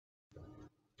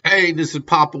Hey, this is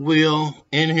Papa Will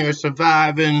in here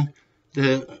surviving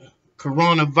the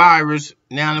coronavirus.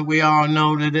 Now that we all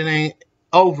know that it ain't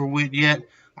over with yet,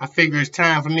 I figure it's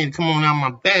time for me to come on out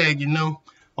my bag, I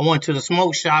went to the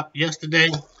smoke shop yesterday.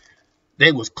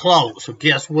 They was closed, so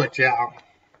guess what, y'all?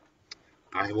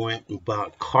 I went and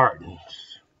bought cartons.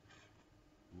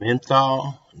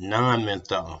 Menthol,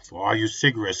 non-menthol. For all you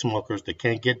cigarette smokers that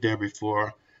can't get there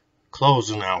before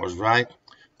closing hours, right?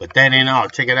 But that ain't all.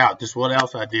 Check it out. This is what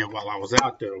else I did while I was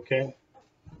out there, okay?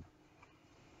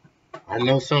 I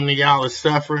know some of y'all are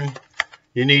suffering.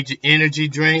 You need your energy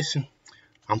drinks.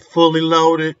 I'm fully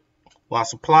loaded while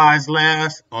supplies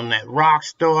last on that rock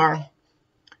store.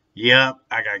 Yep,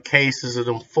 I got cases of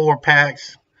them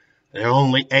 4-packs. They're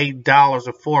only $8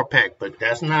 a 4-pack, but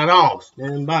that's not all.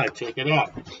 Stand by. Check it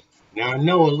out. Now, I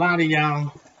know a lot of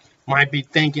y'all might be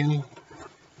thinking,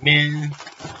 man,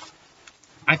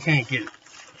 I can get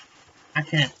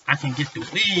the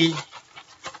weed,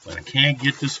 but I can't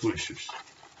get the swishers.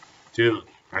 Dude,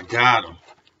 I got them.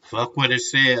 Fuck what it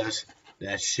says.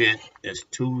 That shit is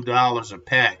 $2 a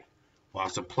pack while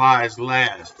supplies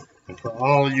last. And for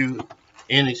all of you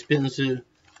inexpensive,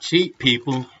 cheap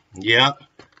people, yep,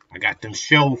 I got them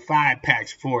show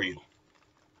 5-packs for you.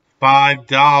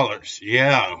 $5,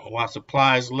 yeah, while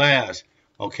supplies last.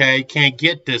 Okay, can't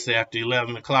get this after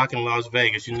 11 o'clock in Las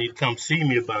Vegas. You need to come see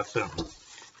me about something.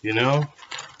 I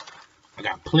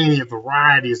got plenty of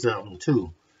varieties of them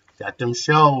too. Got them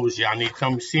shows. Y'all need to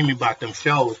come see me about them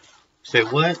shows. Say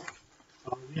what?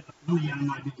 Oh yeah, some of y'all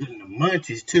might be getting the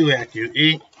munchies too after you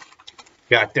eat.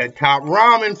 Got that top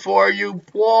ramen for you,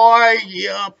 boy.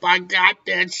 Yup, I got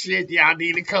that shit. Y'all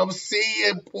need to come see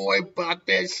it, boy. About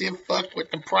that shit. Fuck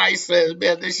with the price says,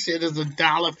 man. This shit is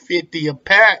 $1.50 a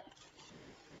pack.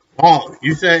 Oh,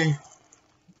 you say?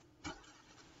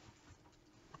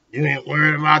 You ain't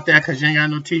worried about that because you ain't got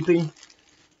no TP?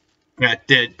 Got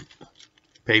that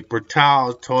paper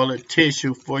towels, toilet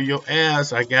tissue for your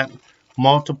ass. I got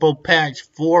multiple packs,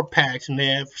 4-packs in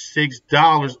there for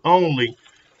 $6 only.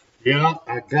 Yeah,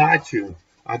 I got you.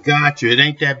 It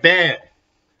ain't that bad.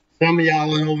 Some of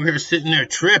y'all are over here sitting there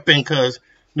tripping because,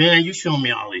 man, you show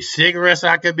me all these cigarettes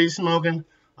I could be smoking,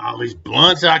 all these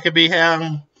blunts I could be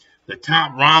having, the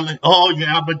top ramen. Oh,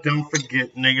 yeah, but don't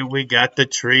forget, nigga, we got the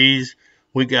trees.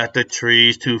 We got the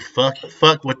trees to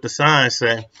fuck what the sign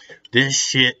say. This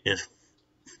shit is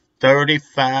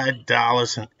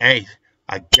 $35 an eighth.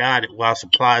 I got it while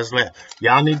supplies left.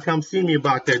 Y'all need to come see me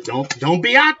about that. Don't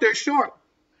be out there short.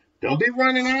 Don't be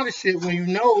running out of shit when you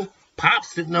know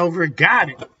Pop's sitting over and got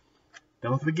it.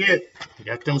 Don't forget,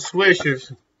 got them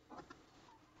swishers.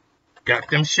 Got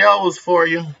them shows for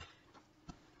you.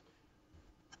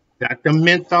 Got them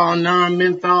menthol,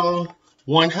 non-menthol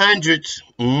 100s.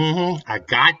 I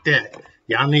got that.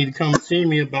 Y'all need to come see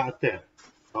me about that.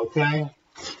 Okay?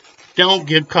 Don't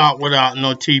get caught without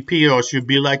no TP or else you'll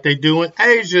be like they do in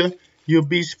Asia. You'll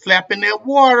be flapping that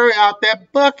water out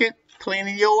that bucket,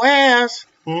 cleaning your ass.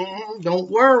 Don't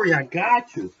worry, I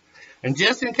got you. And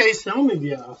just in case some of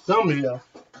y'all,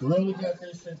 let me get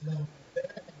this shit down.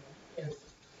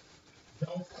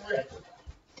 Don't fret.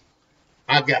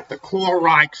 I got the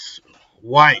Clorox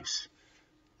wipes.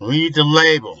 Read the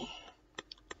label.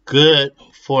 Good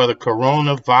for the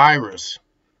coronavirus.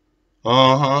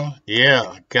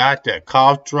 Yeah, got that.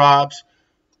 Cough drops,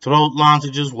 throat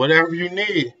lozenges, whatever you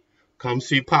need. Come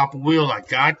see Papa Will. I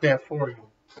got that for you.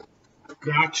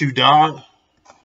 Got you, dog.